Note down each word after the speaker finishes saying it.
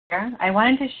I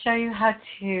wanted to show you how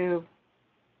to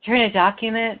turn a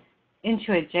document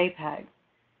into a Jpeg.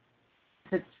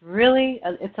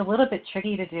 It's a little bit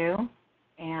tricky to do,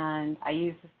 and I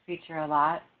use this feature a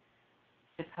lot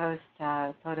to post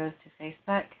photos to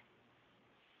Facebook,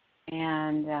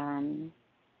 and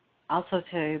also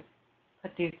to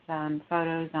put these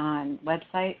photos on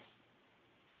websites.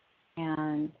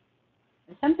 And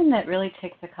it's something that really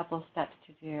takes a couple steps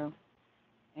to do,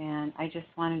 and I just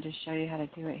wanted to show you how to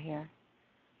do it here.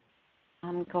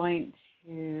 I'm going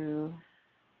to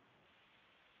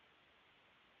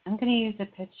use a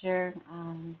picture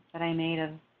that I made of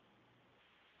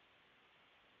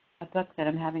a book that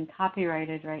I'm having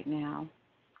copyrighted right now.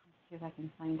 Let's see if I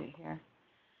can find it here.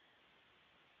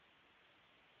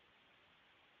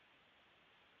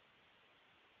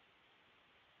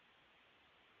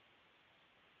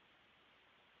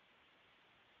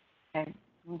 Okay, I'm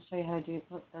going to show you how to do it.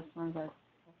 Oh, this one's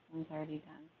already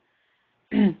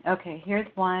done. Okay, here's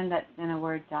one that's in a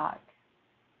Word doc.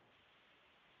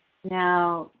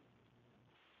 Now,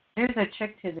 there's a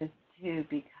trick to this too,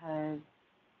 because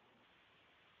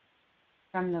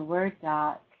from the Word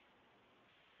doc,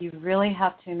 you really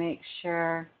have to make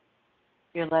sure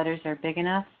your letters are big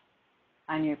enough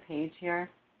on your page here.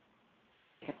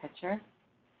 Take a picture.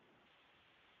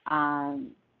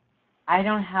 I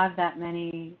don't have that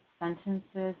many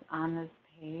sentences on this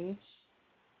page.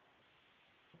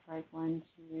 It's like 1,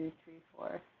 2, 3,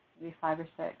 4, maybe 5 or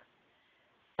 6.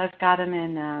 I've got them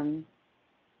in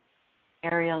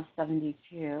Arial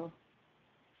 72.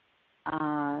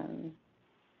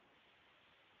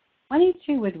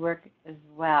 22 would work as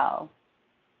well.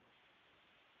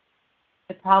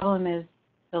 The problem is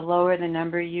the lower the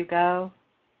number you go,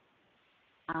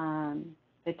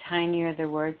 the tinier the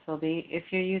words will be if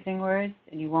you're using words,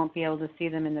 and you won't be able to see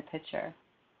them in the picture.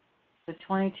 So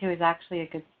 22 is actually a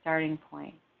good starting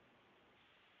point.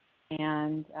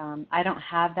 And I don't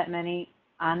have that many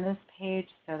on this page,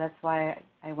 so that's why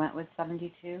I went with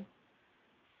 72.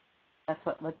 That's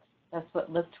what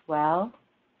looked well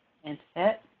and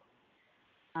fit.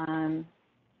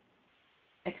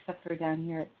 Except for down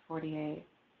here it's 48.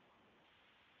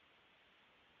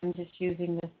 I'm just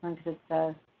using this one because it's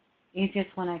the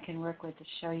easiest one I can work with to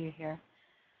show you here.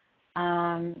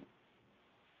 Unless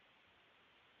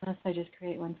I just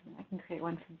create one I can create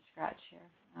one from scratch here.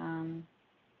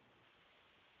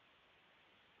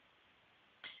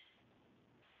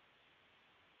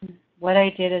 What I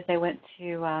did is I went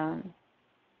to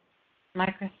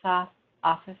Microsoft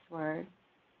Office Word,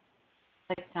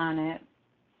 clicked on it,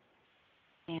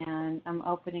 and I'm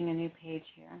opening a new page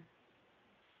here.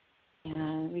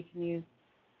 And we can use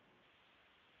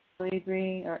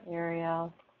Calibri or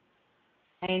Arial.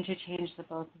 I interchange the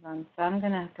both of them. So I'm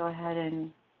going to go ahead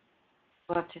and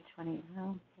go up to 20.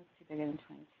 No, that's too bigger than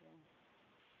 22.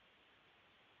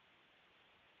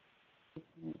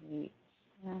 28.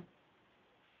 Yeah.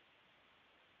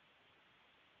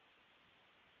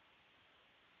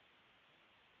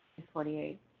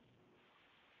 48.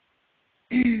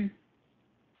 I'm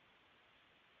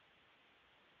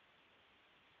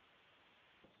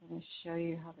going to show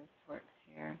you how this works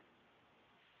here.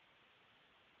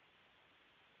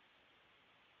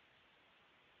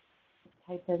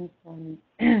 Type in some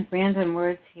random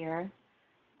words here.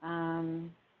 Today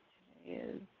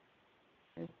is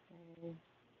Thursday.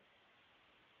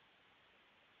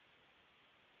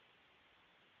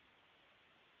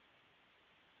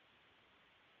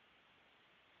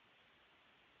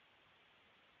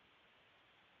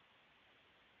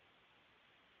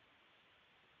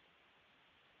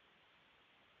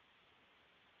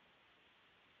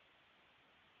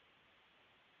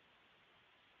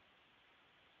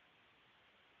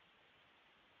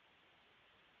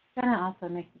 It's going to also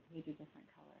make the page a different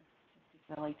color, just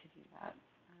because I like to do that.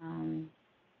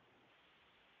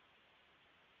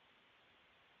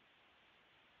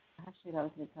 Actually, that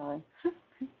was a good color.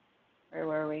 Where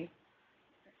were we?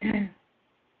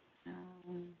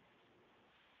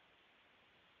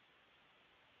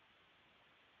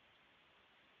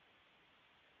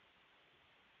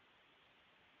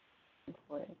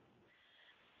 40.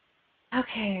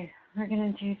 Okay, we're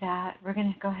going to do that. We're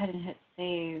going to go ahead and hit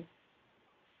save.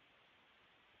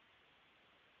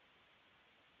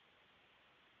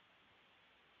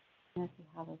 Let's see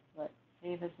how this looks.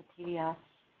 Save as a PDF.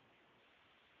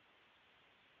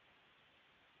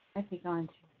 Might be going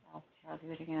too fast here. I'll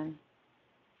do it again.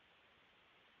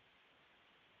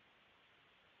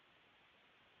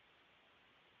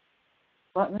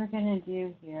 What we're going to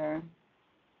do here,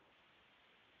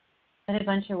 put a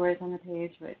bunch of words on the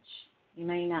page, which you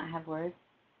may not have words.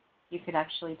 You could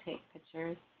actually take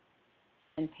pictures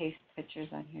and paste pictures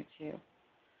on here too.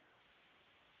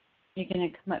 You're going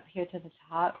to come up here to the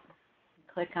top, and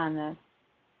click on this,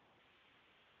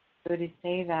 go to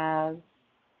Save As,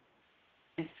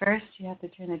 and first you have to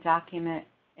turn the document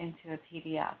into a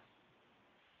PDF.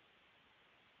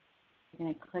 You're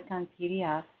going to click on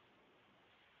PDF.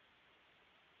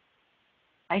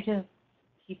 I just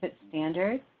keep it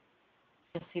standard.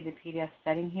 You'll see the PDF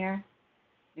setting here.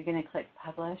 You're going to click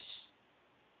Publish.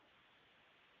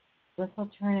 This will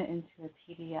turn it into a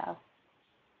PDF.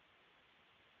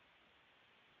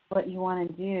 What you want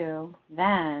to do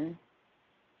then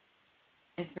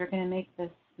is we're going to make this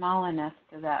small enough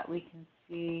so that we can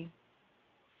see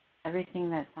everything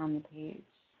that's on the page.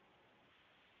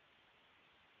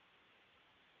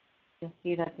 You'll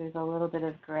see that there's a little bit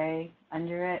of gray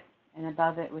under it and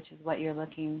above it, which is what you're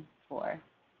looking for.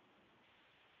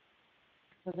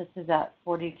 So this is at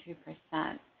 42%.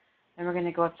 Then we're going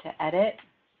to go up to Edit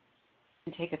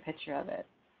and take a picture of it.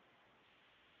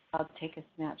 I'll take a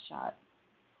snapshot.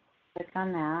 Click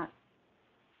on that.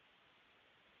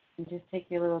 And just take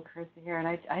your little cursor here. And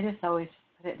I just always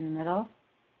put it in the middle.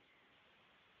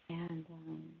 And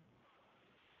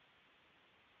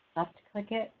left click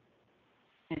it.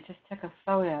 And it just took a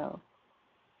photo.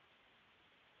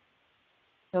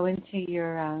 Go into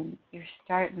your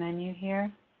Start menu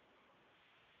here.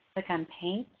 Click on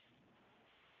Paint.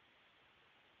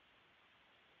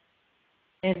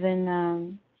 And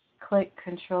then click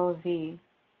Ctrl V.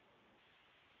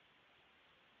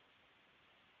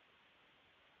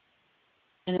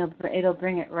 And it'll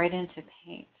bring it right into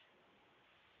Paint.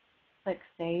 Click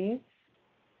Save.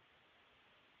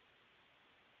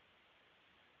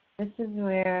 This is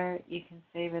where you can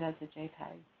save it as a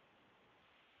JPEG.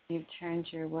 You've turned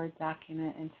your Word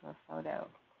document into a photo.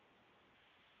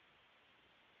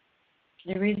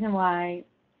 The reason why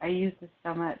I use this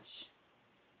so much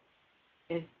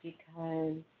is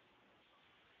because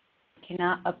you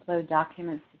cannot upload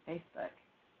documents to Facebook.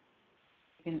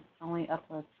 You can only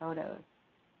upload photos.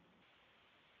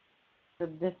 So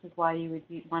this is why you would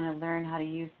want to learn how to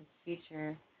use this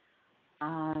feature.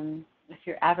 If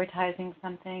you're advertising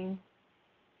something,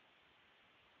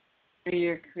 or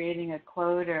you're creating a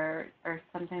quote or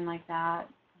something like that,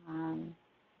 I'll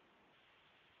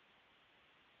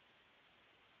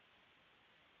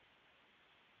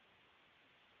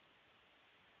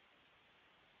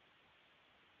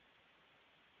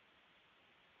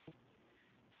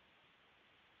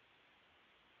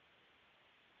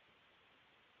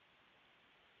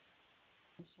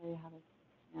show you how to do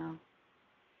this now.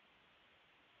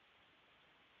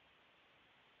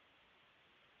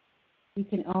 You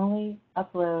can only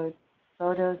upload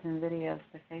photos and videos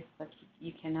to Facebook.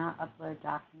 You cannot upload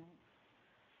documents.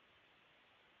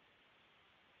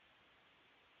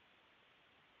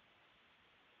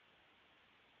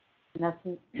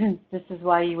 And this is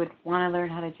why you would want to learn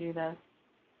how to do this.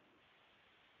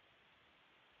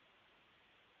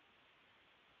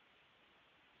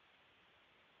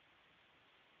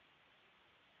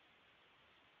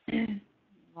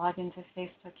 Log into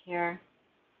Facebook here.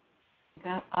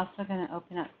 I'm also going to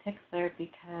open up Pixlr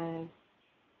because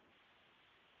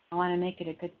I want to make it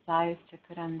a good size to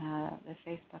put on the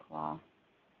Facebook wall.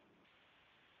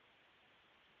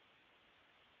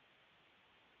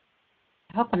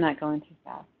 I hope I'm not going too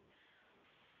fast.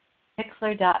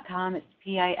 Pixlr.com, it's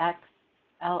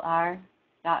Pixlr.com.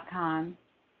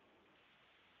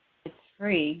 It's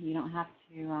free. You don't have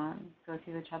to go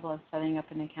through the trouble of setting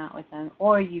up an account with them,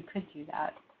 or you could do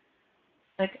that.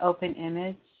 Click Open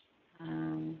Image. My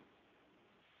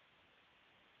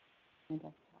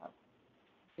desktop.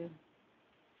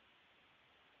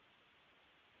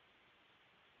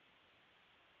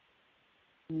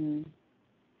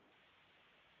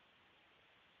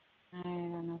 I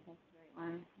don't know if that's the right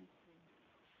one. Let's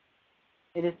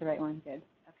see. It is the right one. Good.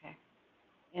 Okay.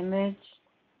 Image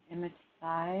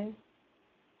size.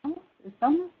 It's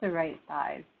almost the right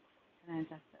size. I'm going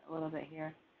to adjust it a little bit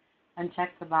here. Uncheck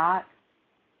the box.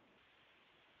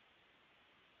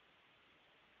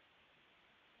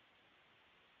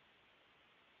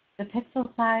 The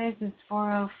pixel size is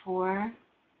 404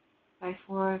 by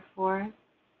 404.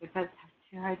 If that's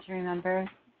too hard to remember,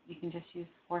 you can just use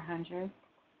 400.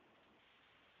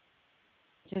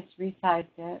 Just resized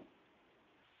it.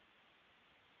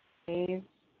 Save.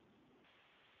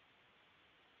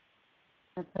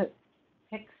 I put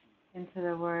pics into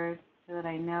the word so that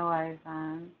I know I've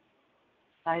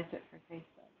sized it for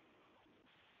Facebook.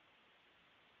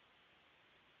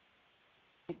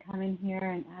 I come in here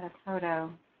and add a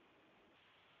photo.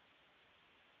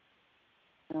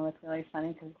 It's going to look really funny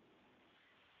because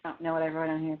I don't know what I wrote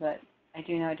on here, but I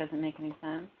do know it doesn't make any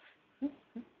sense.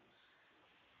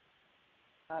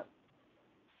 Up,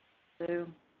 blue,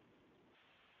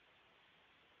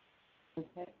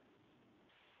 okay.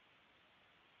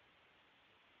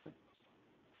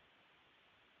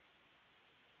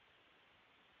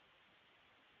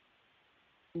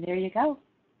 And there you go.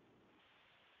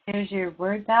 There's your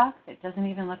Word doc. It doesn't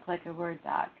even look like a Word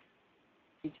doc.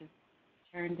 You just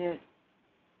turned it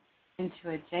into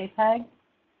a Jpeg,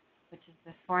 which is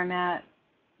the format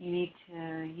you need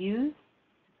to use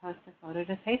to post a photo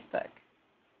to Facebook.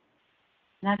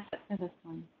 And that's it for this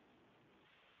one.